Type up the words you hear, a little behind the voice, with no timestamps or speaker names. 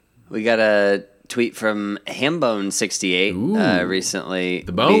We got a tweet from Hambone68 recently.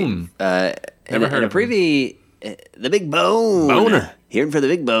 The Bone. Never heard of him. The Big Bone. Boner. Here for the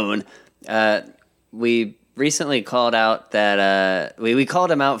Big Bone. We recently called out that we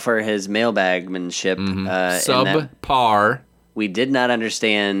called him out for his mailbagmanship. Subpar. We did not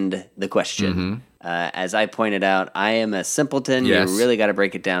understand the question. As I pointed out, I am a simpleton. Yes. You really got to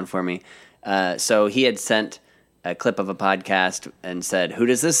break it down for me. So he had sent a clip of a podcast and said, "Who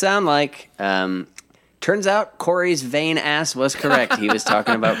does this sound like?" Turns out Corey's vain ass was correct. He was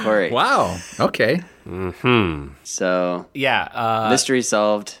talking about Corey. Wow. Okay. So Yeah. mystery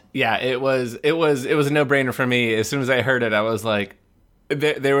solved. Yeah, it was a no-brainer for me. As soon as I heard it, I was like,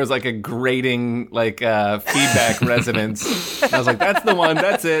 there was like a grating feedback resonance. And I was like, that's the one.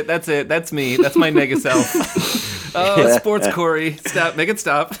 That's it. That's me. That's my nega self. Oh, sports Corey. Stop. Make it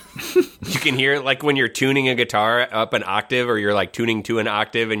stop. You can hear it like when you're tuning a guitar up an octave, or you're like tuning to an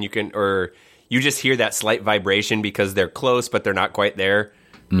octave, and you just hear that slight vibration because they're close, but they're not quite there.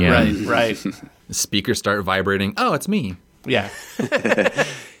 Yeah. Right. The speakers start vibrating. Oh, it's me. Yeah.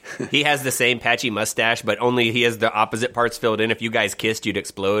 He has the same patchy mustache, but only he has the opposite parts filled in. If you guys kissed, you'd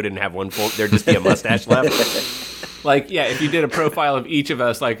explode and have one full. There'd just be a mustache left. If you did a profile of each of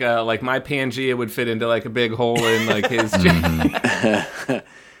us, like my Pangea would fit into like a big hole in like his.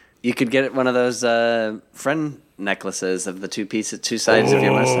 You could get one of those friend necklaces of the two sides of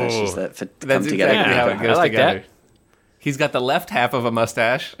your mustaches that come together. Exactly how it goes I like together. that. He's got the left half of a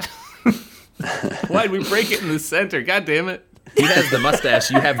mustache. Why'd we break it in the center? God damn it. He has the mustache.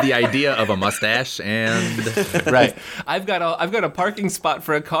 You have the idea of a mustache, and Right. I've got a parking spot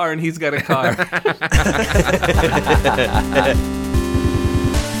for a car, and he's got a car.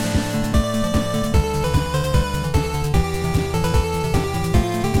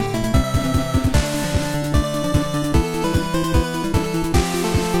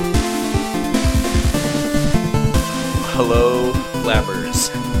 Hello, Flappers.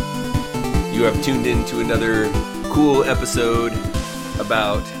 You have tuned in to another cool episode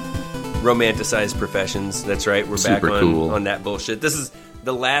about romanticized professions. That's right, we're back Super cool. on that bullshit. This is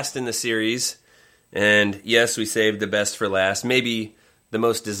the last in the series, and yes, we saved the best for last. Maybe the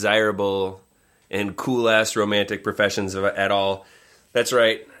most desirable and cool-ass romantic professions at all. That's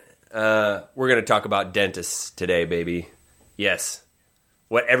right, we're going to talk about dentists today, baby. Yes,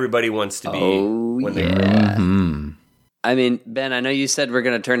 what everybody wants to be when they grow up. I mean, Ben, I know you said we're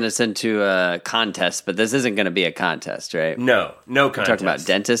going to turn this into a contest, but this isn't going to be a contest, right? No contest. We're talking about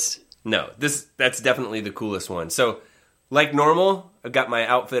dentists? No, that's definitely the coolest one. So, like normal, I got my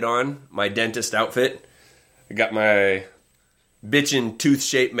outfit on, my dentist outfit. I got my bitchin'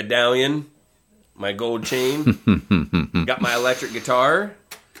 tooth-shaped medallion, my gold chain. Got my electric guitar,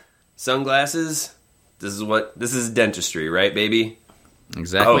 sunglasses. This is dentistry, right, baby?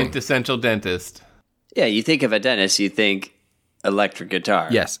 exactly. Quintessential dentist. Yeah, you think of a dentist, you think electric guitar.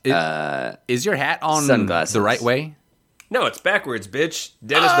 Yes. Is your hat on sunglasses. the right way? No, it's backwards, bitch.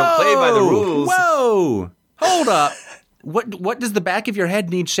 Dentists don't play by the rules. Whoa! Hold up. What does the back of your head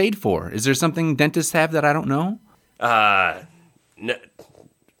need shade for? Is there something dentists have that I don't know? No,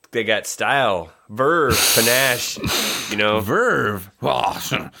 they got style, verve, panache, you know. Verve. Oh,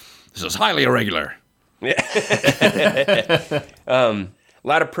 this is highly irregular. A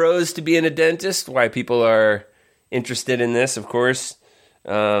lot of pros to being a dentist, why people are interested in this, of course.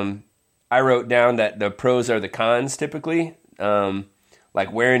 I wrote down that the pros are the cons, typically.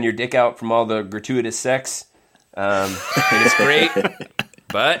 Like wearing your dick out from all the gratuitous sex. And it's great,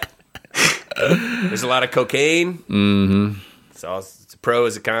 but there's a lot of cocaine. Mm-hmm. So it's a pro,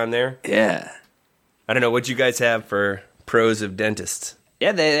 is a con there. Yeah. I don't know, what you guys have for pros of dentists?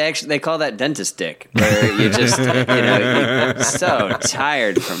 Yeah, they call that dentist dick, where you just, you're so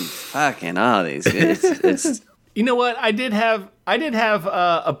tired from fucking all these. It's You know what? I did have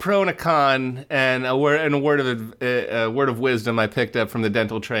a pro and a con, and a word of wisdom I picked up from the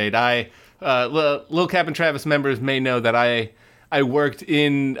dental trade. Lil Cap and Travis members may know that I worked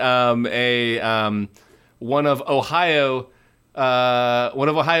in one of Ohio's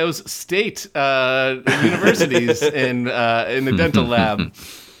state universities in the dental lab.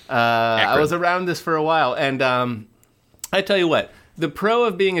 I was around this for a while, and I tell you what. The pro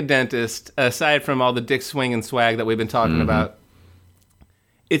of being a dentist, aside from all the dick swing and swag that we've been talking about,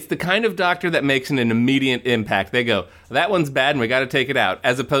 it's the kind of doctor that makes an immediate impact. They go, that one's bad and we got to take it out,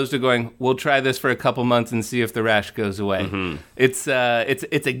 as opposed to going, we'll try this for a couple months and see if the rash goes away. Mm-hmm. It's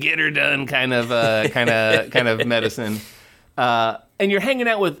a get her done kind of medicine. And you're hanging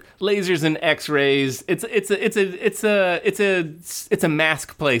out with lasers and X-rays. It's a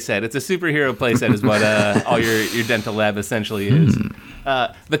mask playset. It's a superhero playset, is what all your dental lab essentially is.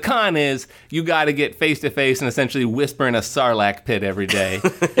 The con is you got to get face to face and essentially whisper in a sarlacc pit every day.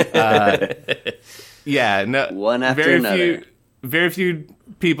 One after another. Very few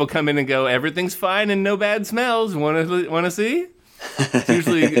people come in and go, everything's fine and no bad smells. Want to see?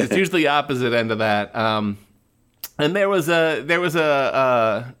 It's usually opposite end of that. And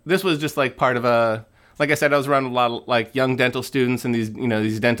this was just like part of like I said, I was around a lot of like young dental students and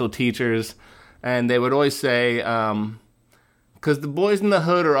these dental teachers, and they would always say, because the boys in the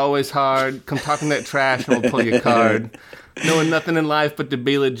hood are always hard. Come talking that trash and we'll pull your card. Knowing nothing in life but to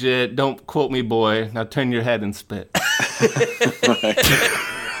be legit. Don't quote me, boy. Now turn your head and spit.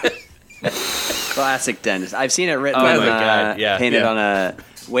 Classic dentist. I've seen it written painted on a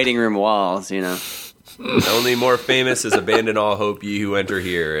waiting room walls, Only more famous is abandon all hope ye who enter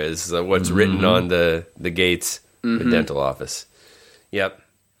here, is what's written on the gates of the dental office. Yep.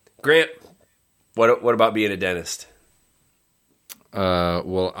 Grant, what about being a dentist?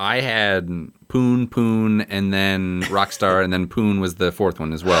 Well, I had Poon, and then Rockstar, and then Poon was the fourth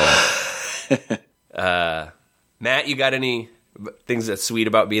one as well. Matt, you got any things that's sweet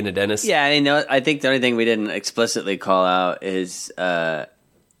about being a dentist? Yeah, I think the only thing we didn't explicitly call out is, a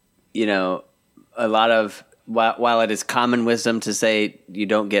lot of, while it is common wisdom to say you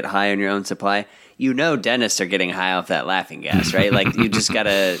don't get high on your own supply, dentists are getting high off that laughing gas, right? Like, you just got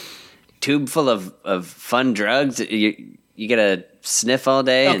a tube full of fun drugs. You get a sniff all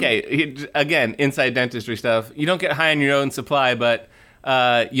day. Okay, again, inside dentistry stuff. You don't get high on your own supply, but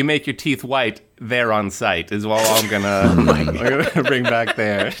you make your teeth white there on site is all I'm gonna bring back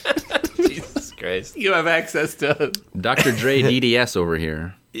there. Jesus Christ. You have access to Dr. Dre DDS over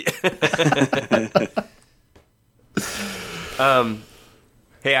here. Hey,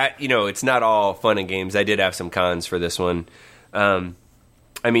 it's not all fun and games. I did have some cons for this one.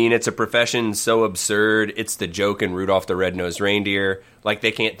 It's a profession so absurd. It's the joke in Rudolph the Red-Nosed Reindeer. Like,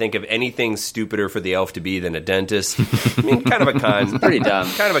 they can't think of anything stupider for the elf to be than a dentist. Kind of a con. Pretty dumb.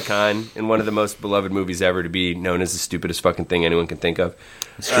 Kind of a con in one of the most beloved movies ever to be known as the stupidest fucking thing anyone can think of.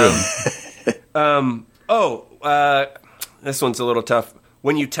 It's true. This one's a little tough.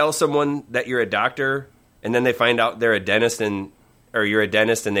 When you tell someone that you're a doctor and then they find out they're a dentist or you're a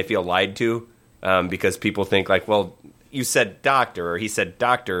dentist and they feel lied to because people think like, well, you said doctor or he said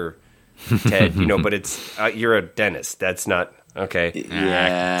Dr. Ted, but it's you're a dentist. That's not okay.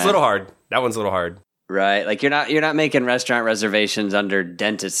 Yeah. It's a little hard. That one's a little hard. Right. Like you're not making restaurant reservations under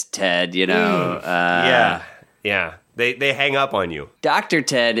Dentist Ted, Yeah. They hang up on you. Dr.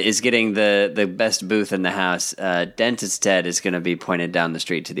 Ted is getting the best booth in the house. Dentist Ted is going to be pointed down the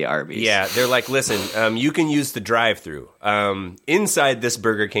street to the Arby's. Yeah, they're like, listen, you can use the drive-thru. Inside this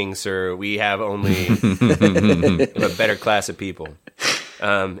Burger King, sir, we have only a better class of people.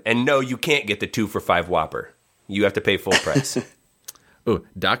 And no, you can't get the 2 for $5 Whopper. You have to pay full price. Oh,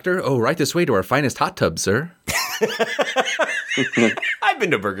 doctor? Oh, right this way to our finest hot tub, sir. I've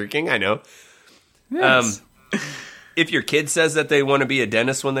been to Burger King, I know. Yes. If your kid says that they want to be a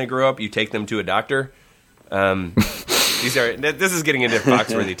dentist when they grow up, you take them to a doctor. This is getting into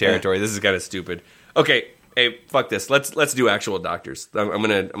Foxworthy territory. This is kind of stupid. Okay, hey, fuck this. Let's do actual doctors. I'm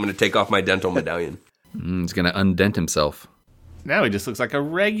gonna take off my dental medallion. He's gonna undent himself. Now he just looks like a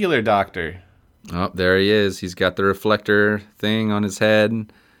regular doctor. Oh, there he is. He's got the reflector thing on his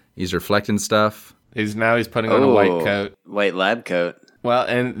head. He's reflecting stuff. He's putting on a white coat. White lab coat. Well,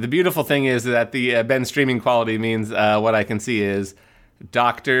 and the beautiful thing is that the Ben streaming quality means what I can see is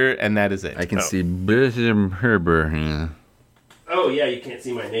doctor, and that is it. I can see Herber. Yeah. Oh, yeah, you can't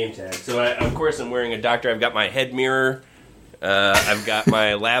see my name tag. So, of course, I'm wearing a doctor. I've got my head mirror. I've got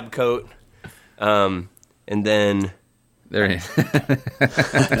my lab coat. And then There he is. I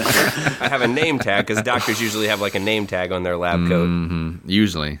have a name tag because doctors usually have like a name tag on their lab coat. Mm-hmm.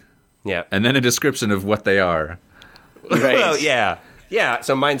 Usually. Yeah. And then a description of what they are. Right. Well, yeah. Yeah,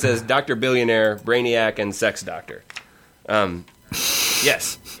 so mine says Dr. Billionaire, Brainiac, and Sex Doctor.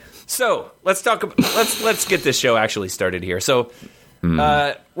 Yes. So let's talk about let's get this show actually started here. So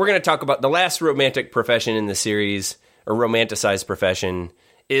we're going to talk about the last romantic profession in the series, or romanticized profession,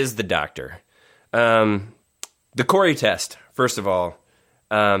 is the doctor. The Corey test, first of all.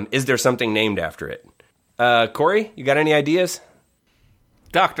 Is there something named after it? Corey, you got any ideas?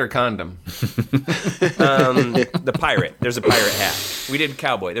 Dr. Condom. The pirate. There's a pirate hat. We did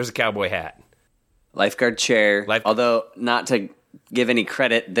cowboy. There's a cowboy hat. Lifeguard chair. Although, not to give any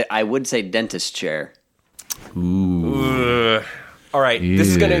credit, I would say dentist chair. Ooh. All right. This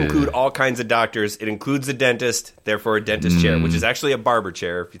is going to include all kinds of doctors. It includes a dentist, therefore a dentist chair, which is actually a barber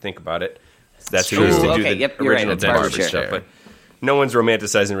chair, if you think about it. That's who used to do the original barber chair. Stuff, but no one's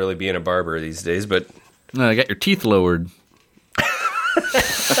romanticizing really being a barber these days, but... I got your teeth lowered.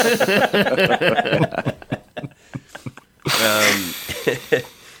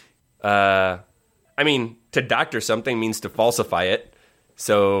 I mean, to doctor something means to falsify it.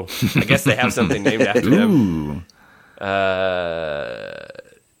 So I guess they have something named after them.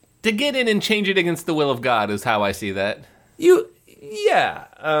 To get in and change it against the will of God is how I see that. Yeah.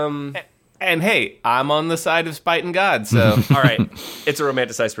 And hey, I'm on the side of spite and God, so. All right. It's a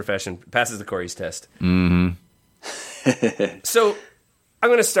romanticized profession. Passes the Corey's test. Mm-hmm. So I'm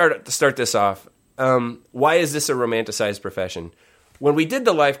going to start this off. Why is this a romanticized profession? When we did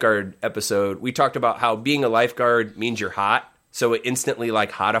the lifeguard episode, we talked about how being a lifeguard means you're hot, so it instantly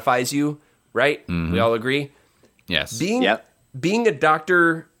like hotifies you, right? Mm-hmm. We all agree? Yes. Being a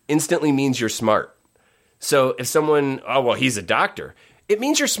doctor instantly means you're smart. So if someone, he's a doctor, it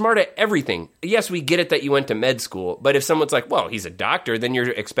means you're smart at everything. Yes, we get it that you went to med school, but if someone's like, well, he's a doctor, then you're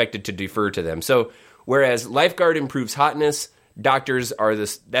expected to defer to them. So whereas lifeguard improves hotness, doctors are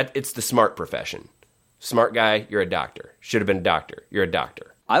it's the smart profession. Smart guy, you're a doctor. Should have been a doctor. You're a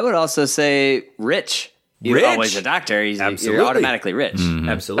doctor. I would also say rich. You're always a doctor. You're automatically rich. Mm-hmm.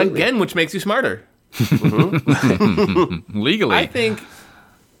 Absolutely. Again, which makes you smarter. Legally.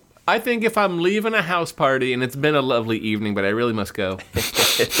 I think if I'm leaving a house party and it's been a lovely evening, but I really must go,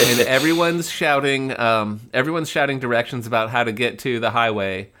 and everyone's shouting directions about how to get to the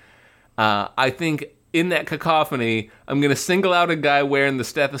highway, I think in that cacophony, I'm going to single out a guy wearing the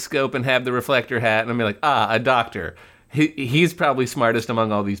stethoscope and have the reflector hat, and I'm going to be like, a doctor. He's probably smartest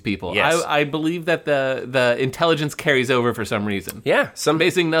among all these people. Yes. I believe that the intelligence carries over for some reason. Yeah.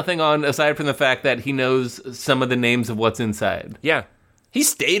 Basing nothing on, aside from the fact that he knows some of the names of what's inside. Yeah. He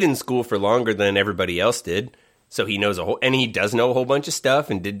stayed in school for longer than everybody else did, so he knows and he does know a whole bunch of stuff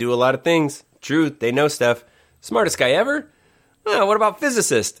and did do a lot of things. True, they know stuff. Smartest guy ever? Oh, what about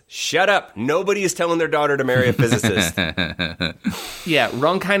physicist? Shut up. Nobody is telling their daughter to marry a physicist. Yeah,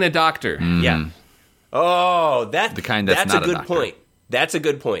 wrong kind of doctor. Mm. Yeah. Oh, that's not a good point. That's a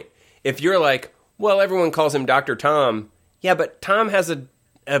good point. If you're like, well, everyone calls him Dr. Tom. Yeah, but Tom has a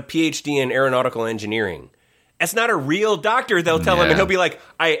PhD in aeronautical engineering. That's not a real doctor, they'll tell him, and he'll be like,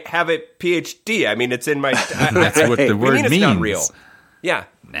 I have a PhD. I mean, it's in my... That's what the word means. It's not real. Yeah.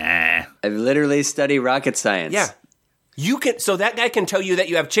 Nah. I literally study rocket science. Yeah. So that guy can tell you that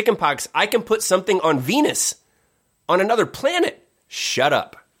you have chickenpox. I can put something on Venus, on another planet. Shut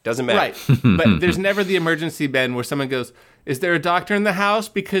up. Doesn't matter. Right. But there's never the emergency, Ben, where someone goes, is there a doctor in the house?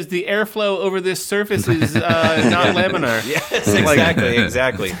 Because the airflow over this surface is not laminar. Yes,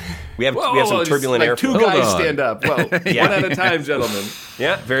 exactly. We have some turbulent airflow. Two guys stand up. Well, one at a time, gentlemen.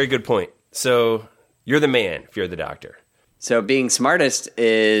 Yeah, very good point. So you're the man if you're the doctor. So being smartest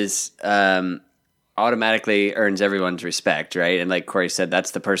is automatically earns everyone's respect, right? And like Corey said,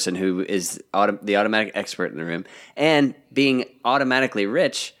 that's the person who is the automatic expert in the room. And being automatically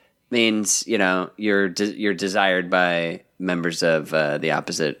rich means, you're desired by members of the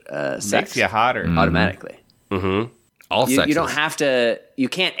opposite sex. Makes you hotter. Automatically. Mm-hmm. All sexes. You don't have to, you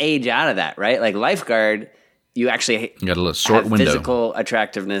can't age out of that, right? Like lifeguard, you actually got a little short window. Physical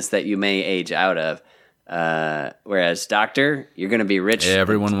attractiveness that you may age out of. Whereas doctor, you're going to be rich.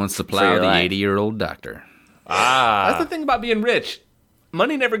 Everyone wants to plow the 80-year-old doctor. That's the thing about being rich.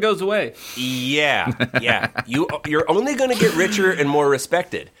 Money never goes away. Yeah. You're only going to get richer and more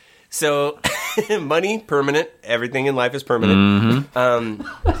respected. So money, permanent. Everything in life is permanent.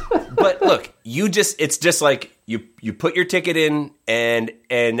 Mm-hmm. But look, it's just like you put your ticket in and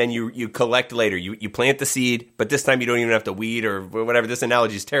then you collect later. You plant the seed, but this time you don't even have to weed or whatever. This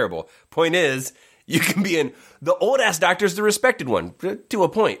analogy is terrible. Point is, you can be in the old-ass doctor's the respected one to a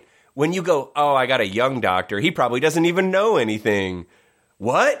point. When you go, I got a young doctor, he probably doesn't even know anything.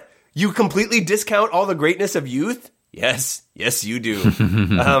 What? You completely discount all the greatness of youth? Yes, you do.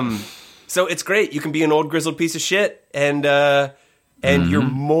 So it's great. You can be an old grizzled piece of shit, and you're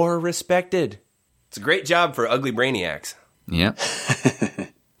more respected. It's a great job for ugly brainiacs. Yeah.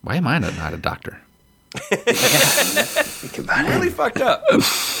 Why am I not a doctor? You really fucked up.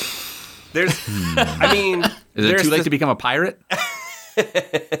 Is it too late to become a pirate?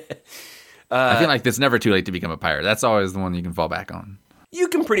 I feel like it's never too late to become a pirate. That's always the one you can fall back on. You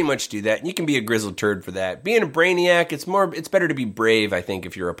can pretty much do that. You can be a grizzled turd for that. Being a brainiac, it's better to be brave, I think,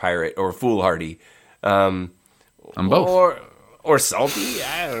 if you're a pirate, or foolhardy. I'm both. Or salty.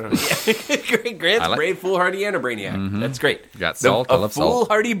 I don't know. Grant's brave, foolhardy, and a brainiac. Mm-hmm. That's great. Got salt. I love salt. A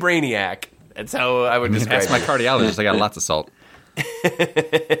foolhardy brainiac. That's how I would describe it. That's my cardiologist. I got lots of salt.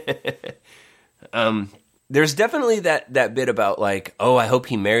 There's definitely that bit about like, I hope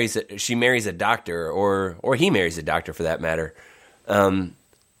she marries a doctor, or he marries a doctor for that matter.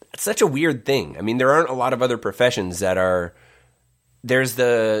 It's such a weird thing. I mean, there aren't a lot of other professions that are there's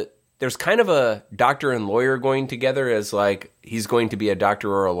kind of a doctor and lawyer going together as like he's going to be a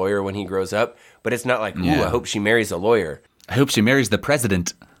doctor or a lawyer when he grows up, but it's not like, ooh, I hope she marries a lawyer. I hope she marries the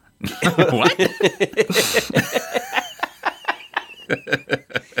president. What?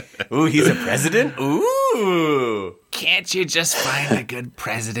 Ooh, he's a president? Ooh. Can't you just find a good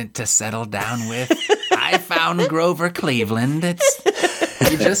president to settle down with? I found Grover Cleveland.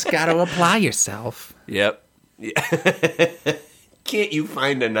 You just got to apply yourself. Yep. Can't you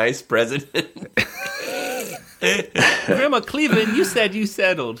find a nice president? Grandma Cleveland, you said you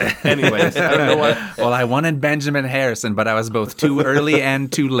settled. Anyways, I don't know what. Well, I wanted Benjamin Harrison, but I was both too early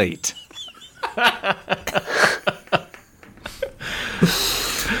and too late.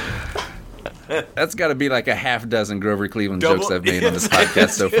 That's got to be like a half dozen Grover Cleveland jokes I've made on this podcast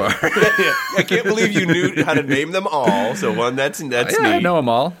so far. I can't believe you knew how to name them all. So one, that's neat. I know them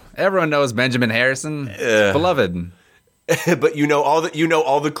all. Everyone knows Benjamin Harrison. Beloved. But you know all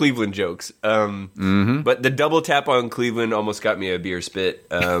the Cleveland jokes. But the double tap on Cleveland almost got me a beer spit.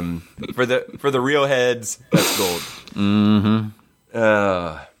 For the real heads, that's gold.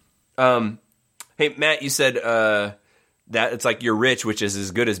 Hey Matt, you said that it's like you're rich, which is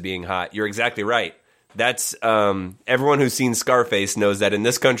as good as being hot. You're exactly right. That's everyone who's seen Scarface knows that in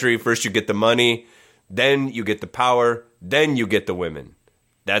this country, first you get the money, then you get the power, then you get the women.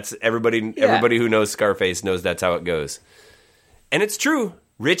 That's everybody. Yeah. Everybody who knows Scarface knows that's how it goes, and it's true.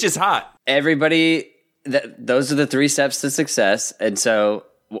 Rich is hot. Everybody. Those are the 3 steps to success, and so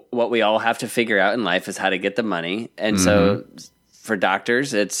what we all have to figure out in life is how to get the money. And so for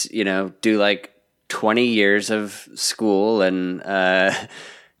doctors, it's do like 20 years of school and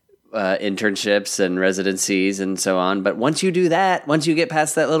internships and residencies and so on. But once you do that, once you get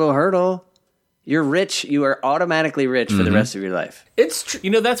past that little hurdle, you're rich. You are automatically rich for the rest of your life. It's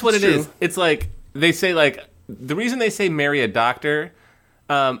true. That's what it is. It's like they say, like, the reason they say marry a doctor,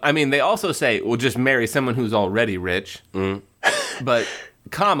 they also say, well, just marry someone who's already rich. But,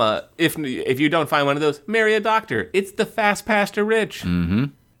 if you don't find one of those, marry a doctor. It's the fast pass to rich.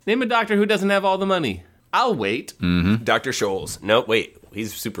 Name a doctor who doesn't have all the money. I'll wait. Dr. Scholes. No, wait.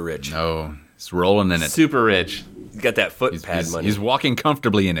 He's super rich. No, he's rolling in it. Super rich. He's got that foot pad money. He's walking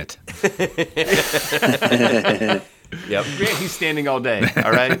comfortably in it. Yep. Grant, he's standing all day,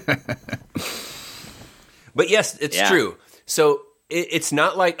 all right? But yes, it's true. So it's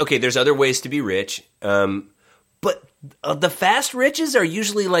not like, okay, there's other ways to be rich, but the fast riches are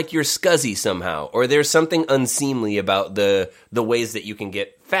usually like you're scuzzy somehow, or there's something unseemly about the ways that you can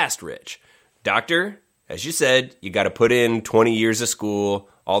get fast rich. Doctor, as you said, you got to put in 20 years of school,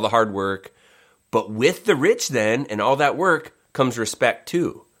 all the hard work. But with the rich then, and all that work, comes respect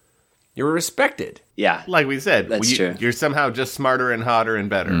too. You're respected. Yeah. Like we said, that's true. You're somehow just smarter and hotter and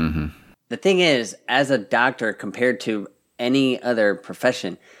better. The thing is, as a doctor, compared to any other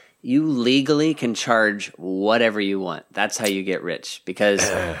profession, you legally can charge whatever you want. That's how you get rich. Because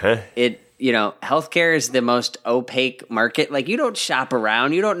healthcare is the most opaque market. Like, you don't shop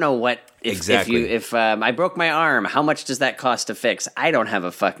around. You don't know what... If I broke my arm, how much does that cost to fix? I don't have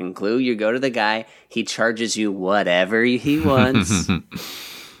a fucking clue. You go to the guy, he charges you whatever he wants.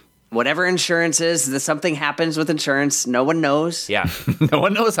 Whatever insurance is, something happens with insurance, no one knows. Yeah. No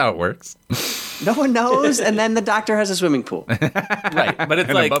one knows how it works. No one knows, and then the doctor has a swimming pool. Right, but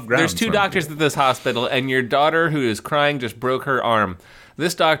it's like, there's 2 doctors at this hospital, and your daughter who is crying just broke her arm.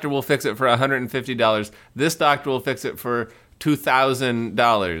 This doctor will fix it for $150. This doctor will fix it for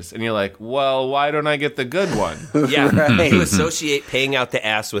 $2,000, and you're like, well, why don't I get the good one? Yeah, right. You associate paying out the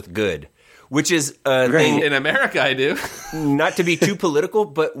ass with good, which is a thing. In America, I do. Not to be too political,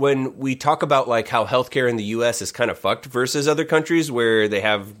 but when we talk about like how healthcare in the U.S. is kind of fucked versus other countries where they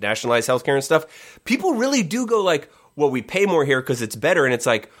have nationalized healthcare and stuff, people really do go like, well, we pay more here because it's better, and it's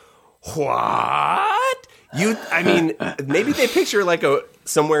like, what? Maybe they picture like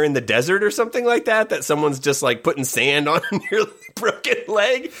somewhere in the desert or something like that someone's just like putting sand on your broken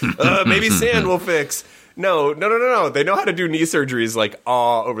leg. Maybe sand will fix. No. They know how to do knee surgeries like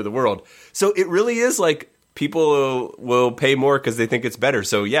all over the world. So it really is like people will pay more because they think it's better.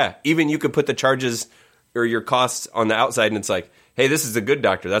 So yeah, even you could put the charges or your costs on the outside, and it's like, hey, this is a good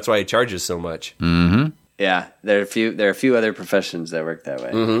doctor. That's why he charges so much. Yeah, there are a few other professions that work that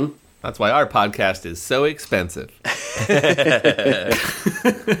way. That's why our podcast is so expensive.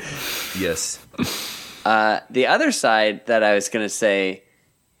 Yes. The other side that I was going to say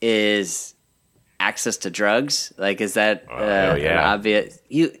is access to drugs. Like, is that an obvious?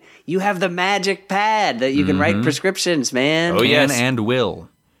 You have the magic pad that you can write prescriptions, man. Oh, yes. And will.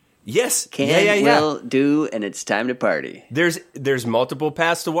 Yes. Can, will, do, and it's time to party. There's multiple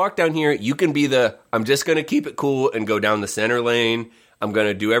paths to walk down here. You can be I'm just going to keep it cool and go down the center lane. I'm going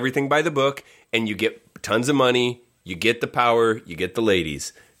to do everything by the book, and you get tons of money, you get the power, you get the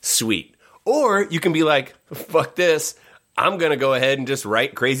ladies. Sweet. Or you can be like, fuck this. I'm going to go ahead and just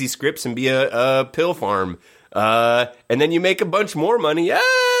write crazy scripts and be a pill farm. And then you make a bunch more money. Yeah,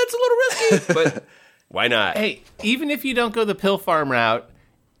 it's a little risky, but why not? Hey, even if you don't go the pill farm route,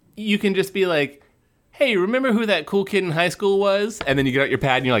 you can just be like, hey, remember who that cool kid in high school was? And then you get out your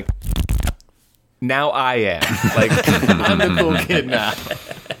pad and you're like, now I am. Like, I'm the cool kid now.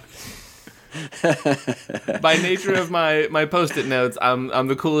 By nature of my Post-it notes, I'm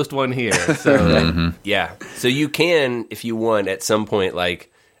the coolest one here. So yeah. So you can, if you want, at some point,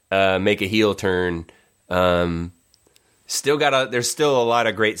 like, make a heel turn. There's still a lot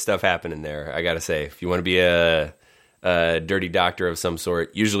of great stuff happening there, I gotta say. If you want to be a dirty doctor of some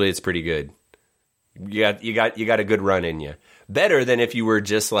sort, usually it's pretty good. You got a good run in you. Better than if you were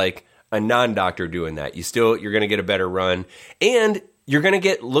just like a non-doctor doing that. You're gonna get a better run, and you're gonna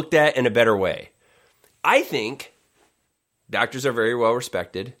get looked at in a better way. I think doctors are very well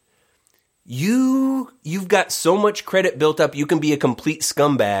respected. You've got so much credit built up, you can be a complete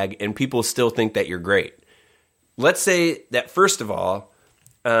scumbag and people still think that you're great. Let's say that, first of all,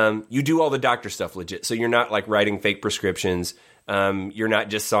 you do all the doctor stuff legit. So you're not like writing fake prescriptions. You're not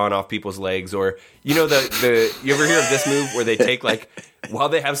just sawing off people's legs, or you ever hear of this move where they take like, while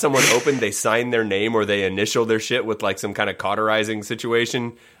they have someone open, they sign their name or they initial their shit with like some kind of cauterizing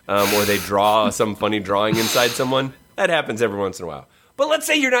situation, or they draw some funny drawing inside someone. That happens every once in a while. But let's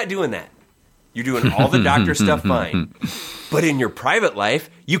say you're not doing that. You're doing all the doctor stuff fine. But in your private life,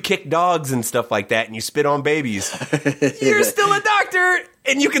 you kick dogs and stuff like that, and you spit on babies. You're still a doctor,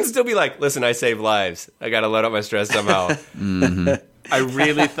 and you can still be like, listen, I save lives. I got to let out my stress somehow. I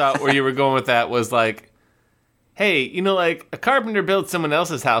really thought where you were going with that was like, hey, like a carpenter builds someone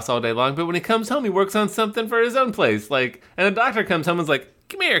else's house all day long, but when he comes home, he works on something for his own place. Like, and a doctor comes home and is like,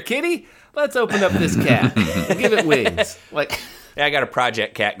 come here, kitty. Let's open up this cat. Give it wings. Like, yeah, I got a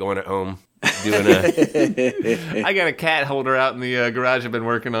project cat going at home. I got a cat holder out in the garage I've been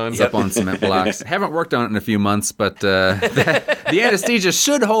working on. It's up on cement blocks. Haven't worked on it in a few months, but the anesthesia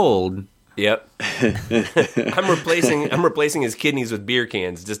should hold. Yep. I'm replacing his kidneys with beer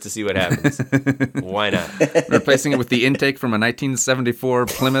cans just to see what happens. Why not? Replacing it with the intake from a 1974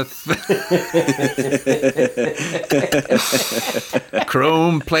 Plymouth.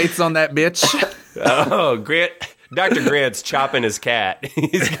 Chrome plates on that bitch. Oh, Grant. Dr. Grant's chopping his cat.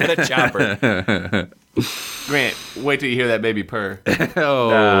 He's got a chopper. Grant, wait till you hear that baby purr. Boy.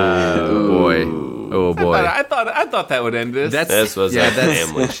 Oh boy. I thought that would end this. This was a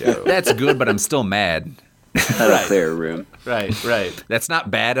family show. That's good, but I'm still mad. Right. Clear room. Right. That's not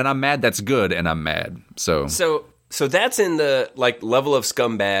bad and I'm mad. That's good and I'm mad. So that's in the like level of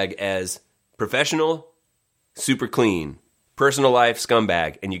scumbag as professional, super clean, personal life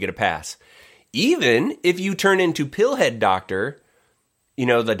scumbag, and you get a pass. Even if you turn into pillhead doctor,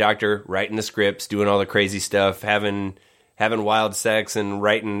 the doctor writing the scripts, doing all the crazy stuff, having wild sex and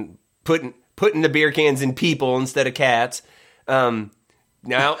putting the beer cans in people instead of cats. Now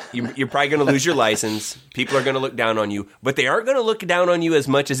you're probably going to lose your license. People are going to look down on you, but they aren't going to look down on you as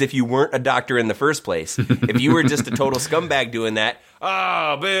much as if you weren't a doctor in the first place. If you were just a total scumbag doing that,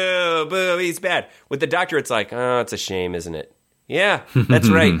 oh, boo, boo, he's bad. With the doctor, it's like, oh, it's a shame, isn't it? Yeah, that's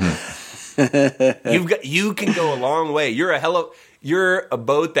right. You can go a long way. You're a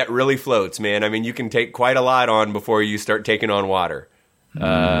boat that really floats, man. I mean, you can take quite a lot on before you start taking on water.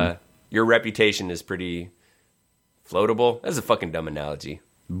 Your reputation is pretty floatable. That's a fucking dumb analogy.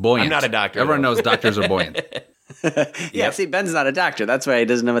 Buoyant. I'm not a doctor. Everyone knows doctors are buoyant. Yeah, see, Ben's not a doctor. That's why he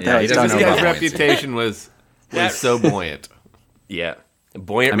doesn't know what the hell he's he doesn't talking know His about. about reputation was so buoyant. Yeah.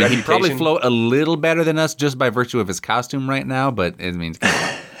 Buoyant I mean, reputation. he'd probably float a little better than us just by virtue of his costume right now, but it means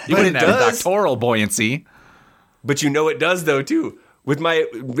you wouldn't have doctoral buoyancy. But it does, though, too.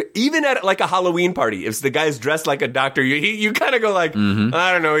 Even at like a Halloween party, if the guy's dressed like a doctor, you kind of go like,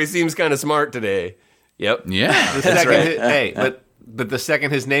 I don't know, he seems kind of smart today. Yep. Yeah. That's right. Hey, but the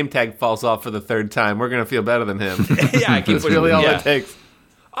second his name tag falls off for the third time, we're going to feel better than him. Yeah, I keep That's really all yeah. it takes.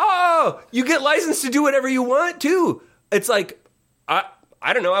 Oh, you get licensed to do whatever you want, too. It's like,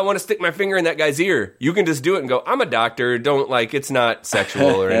 I don't know, I want to stick my finger in that guy's ear. You can just do it and go, I'm a doctor. Don't it's not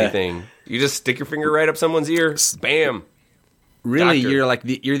sexual or anything. You just stick your finger right up someone's ear. Bam. Really, Doctor.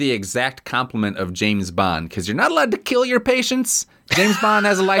 you're the exact complement of James Bond, because you're not allowed to kill your patients. James Bond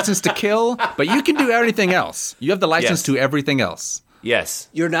has a license to kill, but you can do everything else. You have the license Yes. to everything else. Yes.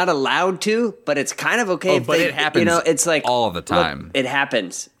 You're not allowed to, but it's kind of okay. If but they, it happens it's like all the time. Look, it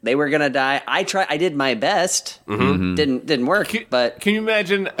happens. They were gonna die. I did my best. Didn't work. But Can you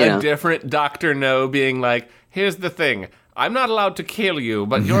imagine different Dr. No being like, here's the thing. I'm not allowed to kill you,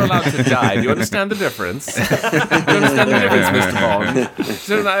 but you're allowed to die. Do you understand the difference? Do you understand the difference, Mr. Bond?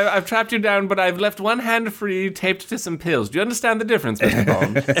 So I've trapped you down, but I've left one hand free, taped to some pills. Do you understand the difference, Mr.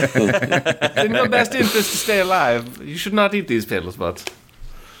 Bond? It's in your best interest to stay alive. You should not eat these pills, but...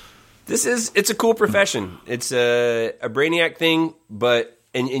 It's a cool profession. It's a brainiac thing, but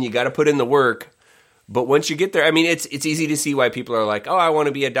and you got to put in the work. But once you get there, I mean, it's easy to see why people are like, oh, I want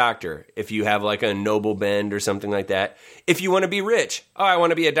to be a doctor. If you have like a noble bend or something like that. If you want to be rich, oh, I want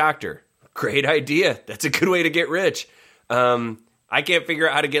to be a doctor. Great idea. That's a good way to get rich. I can't figure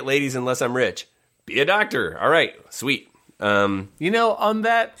out how to get ladies unless I'm rich. Be a doctor. All right, sweet. On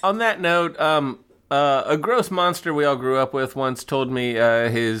that note, a gross monster we all grew up with once told me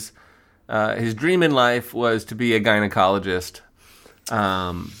his dream in life was to be a gynecologist.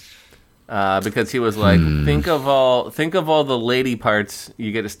 Because he was like, think of all the lady parts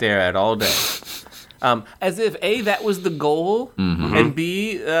you get to stare at all day. As if A, that was the goal, and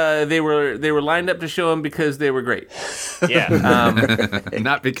B, they were lined up to show him because they were great. Yeah.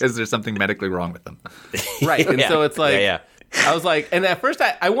 Not because there's something medically wrong with them. Right. And so it's like, yeah. I was like, and at first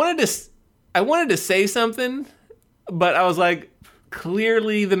I wanted to say something, but I was like,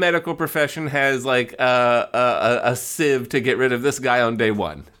 clearly the medical profession has like a sieve to get rid of this guy on day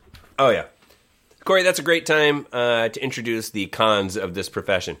one. Oh, yeah. Corey, that's a great time to introduce the cons of this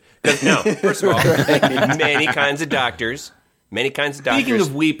profession. Now, first of all, many kinds of doctors. Speaking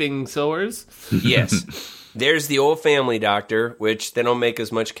of weeping sores. Yes. There's the old family doctor, which they don't make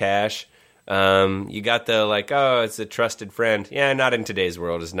as much cash. You got the, like, oh, it's a trusted friend. Yeah, not in today's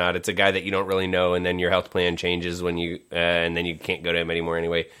world. It's not. It's a guy that you don't really know, and then your health plan changes when you, and then you can't go to him anymore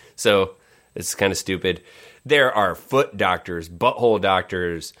anyway. So it's kind of stupid. There are foot doctors, butthole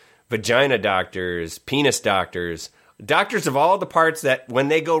doctors, vagina doctors, penis doctors, doctors of all the parts that when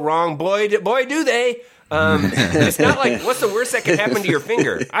they go wrong, boy do they. It's not like, what's the worst that can happen to your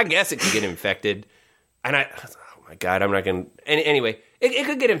finger? I guess it could get infected. And oh my God, I'm not going to. Anyway, it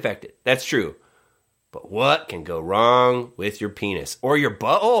could get infected. That's true. But what can go wrong with your penis or your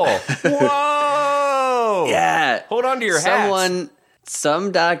butthole? Whoa! Yeah. Hold on to your hats.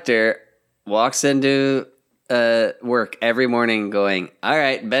 Some doctor walks into work every morning going, all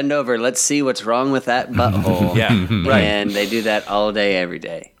right, bend over. Let's see what's wrong with that butthole. Yeah, right. And they do that all day, every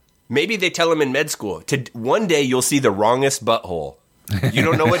day. Maybe they tell them in med school, one day you'll see the wrongest butthole. You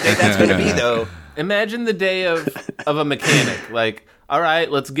don't know what day that's going to be, though. Imagine the day of a mechanic. Like, all right,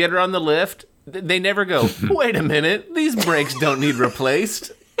 let's get her on the lift. They never go, wait a minute, these brakes don't need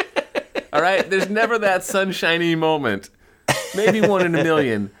replaced. All right, there's never that sunshiny moment. Maybe one in a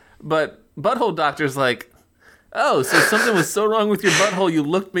million. But butthole doctor's like, oh, so something was so wrong with your butthole, you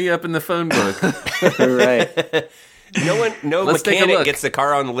looked me up in the phone book. Right. No mechanic gets the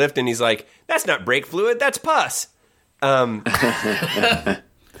car on the lift and he's like, that's not brake fluid, that's pus. But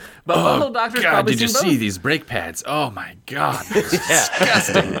butthole doctors probably did you seen see both. these brake pads? Oh my God, it's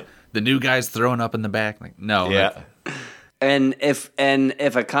disgusting. The new guy's throwing up in the back. Like, no. Yeah. And if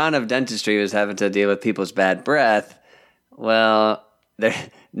a con of dentistry was having to deal with people's bad breath, well,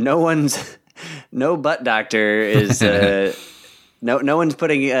 no butt doctor is no one's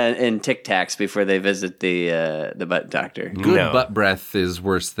putting in Tic Tacs before they visit the butt doctor. Good butt breath is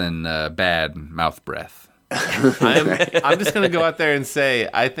worse than bad mouth breath. I'm just gonna go out there and say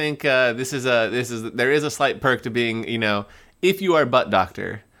I think there is a slight perk to being, if you are a butt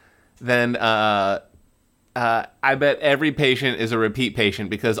doctor, then I bet every patient is a repeat patient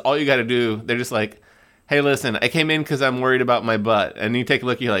because all you got to do, they're just like, hey, listen, I came in because I'm worried about my butt. And you take a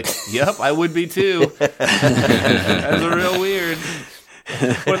look, you're like, yep, I would be too. That's real weird.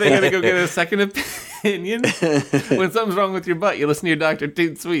 Or they got to go get a second opinion? When something's wrong with your butt, you listen to your doctor,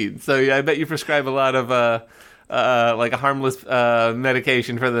 Toot Sweet. So I bet you prescribe a lot of like a harmless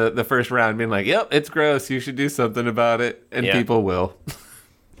medication for the first round, being like, yep, it's gross. You should do something about it. And people will.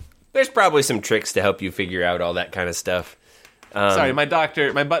 There's probably some tricks to help you figure out all that kind of stuff. Sorry, my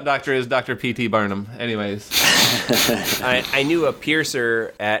butt doctor is Dr. P.T. Barnum. Anyways. I knew a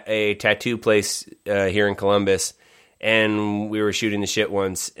piercer at a tattoo place here in Columbus, and we were shooting the shit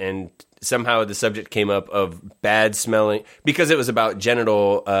once, and somehow the subject came up of bad smelling, because it was about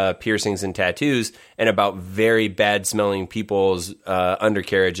genital piercings and tattoos, and about very bad smelling people's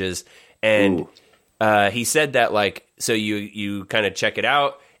undercarriages. And he said that, like, so you kind of check it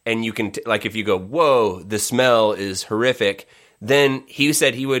out, and you can, like, if you go, whoa, the smell is horrific, then he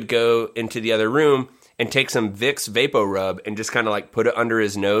said he would go into the other room and take some Vicks Vapor Rub and just kind of like put it under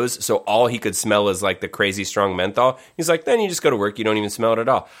his nose, so all he could smell is like the crazy strong menthol. He's like, then you just go to work, you don't even smell it at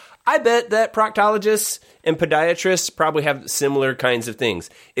all. I bet that proctologists and podiatrists probably have similar kinds of things.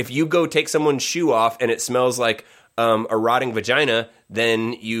 If you go take someone's shoe off and it smells like a rotting vagina,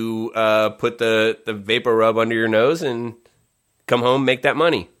 then you put the Vapor Rub under your nose and come home, make that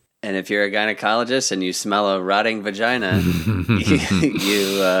money. And if you're a gynecologist and you smell a rotting vagina, you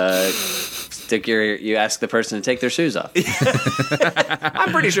ask the person to take their shoes off.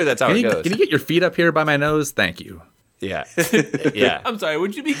 I'm pretty sure that's how it goes. Can you get your feet up here by my nose? Thank you. Yeah. Yeah. I'm sorry,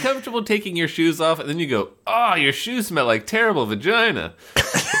 would you be comfortable taking your shoes off and then you go, oh, your shoes smell like terrible vagina?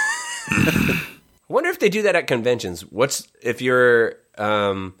 I wonder if they do that at conventions. If you're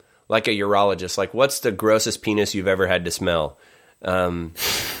like a urologist, like what's the grossest penis you've ever had to smell?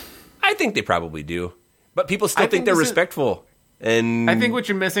 I think they probably do. But people still think they're respectful. And I think what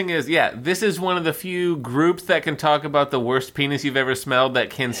you're missing is, this is one of the few groups that can talk about the worst penis you've ever smelled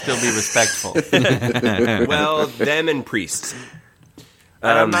that can still be respectful. well, them and priests.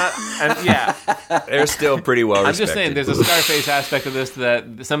 And They're still pretty well respected. I'm just saying, there's a Scarface aspect of this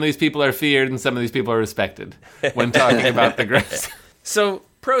that some of these people are feared and some of these people are respected when talking about the gross. So,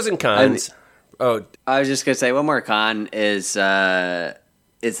 pros and cons. I was just going to say, one more con is the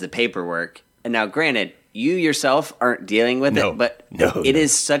paperwork. And now, granted, you yourself aren't dealing with it, but it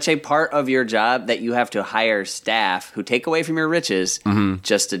is such a part of your job that you have to hire staff who take away from your riches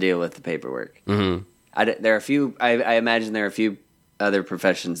just to deal with the paperwork. Mm-hmm. There are a few. I imagine there are a few other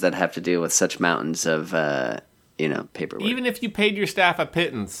professions that have to deal with such mountains of paperwork. Even if you paid your staff a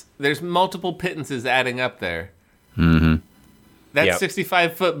pittance, there's multiple pittances adding up there. Mm-hmm. That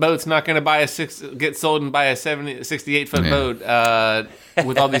 65-foot boat's not going to get sold and buy a 68-foot boat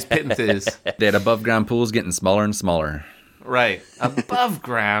with all these pittances. They had above ground pools getting smaller and smaller. Right. Above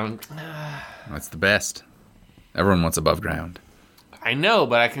ground. That's the best. Everyone wants above ground. I know,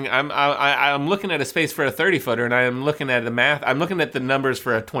 but I'm looking at a space for a 30-footer, and I'm looking at I'm looking at the numbers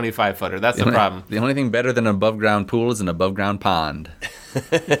for a 25-footer. That's the problem. The only thing better than an above ground pool is an above ground pond.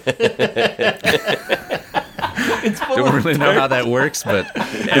 Don't really know how that works, but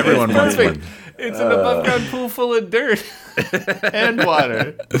everyone wants one. It's an above ground pool full of dirt and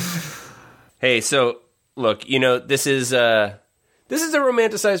water. Hey, so look, this is a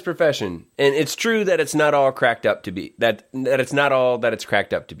romanticized profession, and it's true that it's not all cracked up to be. That it's not all that it's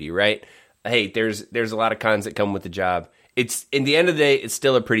cracked up to be, right? Hey, there's a lot of cons that come with the job. It's in the end of the day, it's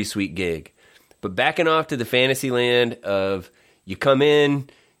still a pretty sweet gig. But backing off to the fantasy land of you come in,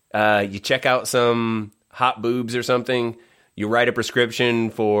 you check out some hot boobs or something, you write a prescription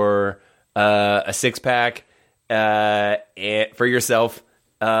for a 6-pack for yourself,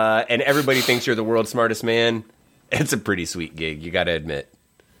 and everybody thinks you're the world's smartest man. It's a pretty sweet gig, you got to admit.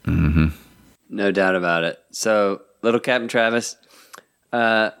 Mm-hmm. No doubt about it. So, little Captain Travis,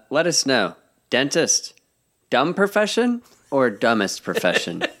 let us know. Dentist, dumb profession or dumbest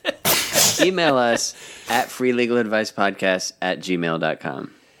profession? Email us at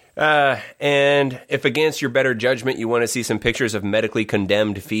freelegaladvicepodcast@gmail.com. And if against your better judgment you want to see some pictures of medically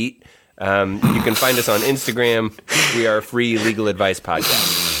condemned feet, you can find us on Instagram. We are Free Legal Advice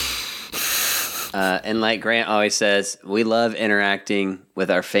Podcast. And like Grant always says, we love interacting with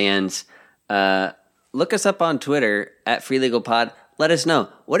our fans. Look us up on Twitter at FreeLegalPod. Let us know,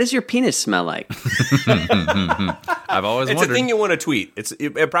 what does your penis smell like? I've always it's wondered. a thing you want to tweet.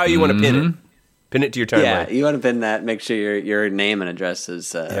 You want to pin it. Pin it to your timeline. Yeah, you want to pin that. Make sure your name and address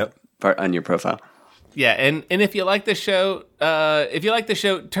is part on your profile. Yeah, and if you like the show,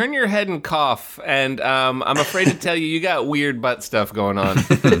 turn your head and cough. And I'm afraid to tell you, you got weird butt stuff going on.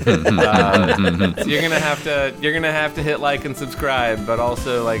 So you're gonna have to hit like and subscribe, but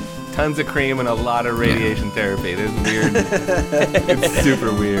also like tons of cream and a lot of radiation therapy. It's weird. It's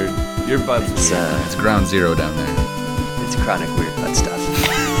super weird. Your butt's weird. It's ground zero down there. It's chronic weird butt stuff.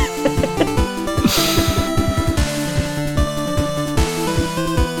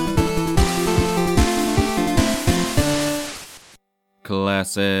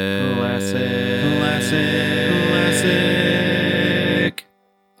 Classic.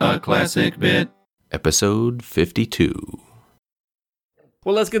 A classic bit. Episode 52.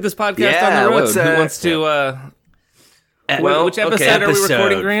 Well, let's get this podcast on the road. Who wants to? Which episode are we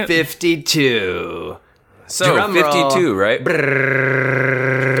recording, Grant? 52. So Drum 52, roll. right? Well,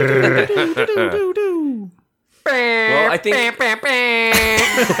 I think.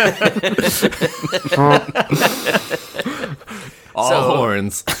 All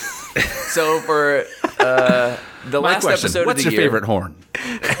horns. So for the last episode What's of the your year, favorite horn?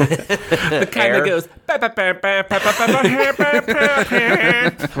 The kind Air. that goes.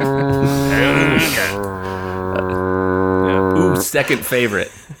 Ooh, second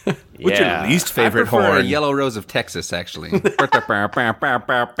favorite. What's your least favorite I prefer horn? a Yellow Rose of Texas, actually.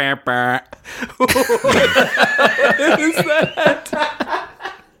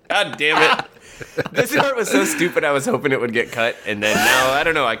 God damn it. This part was so stupid I was hoping it would get cut, and then now, I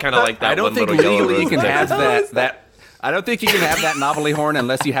don't know, I kind of like that I don't one think little Yellow legally you Rose can of have Texas. that. I don't think you can have that novelty horn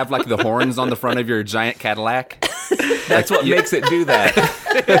unless you have like the horns on the front of your giant Cadillac. That's what makes it do that.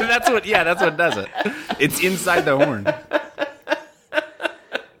 that's what does it. It's inside the horn.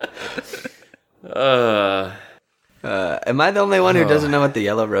 Am I the only one who doesn't know what the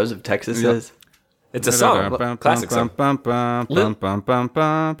Yellow Rose of Texas is? It's a song. Classic song. Oh,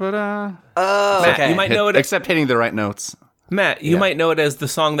 Matt, okay. you might know it. Except hitting the right notes. Matt, you might know it as the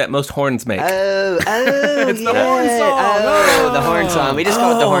song that most horns make. It's the horn song. Oh, the horn song. We just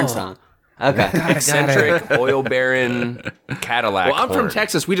call it the horn song. Okay. Eccentric, oil baron Cadillac. Well, I'm from horn.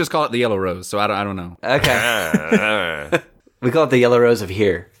 Texas. We just call it the Yellow Rose, so I don't know. Okay. We call it the Yellow Rose of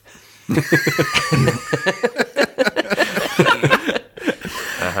here. All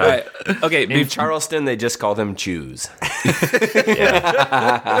right. Okay, In Charleston, they just call them Jews.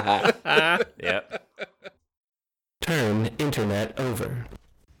 yeah. Turn internet over.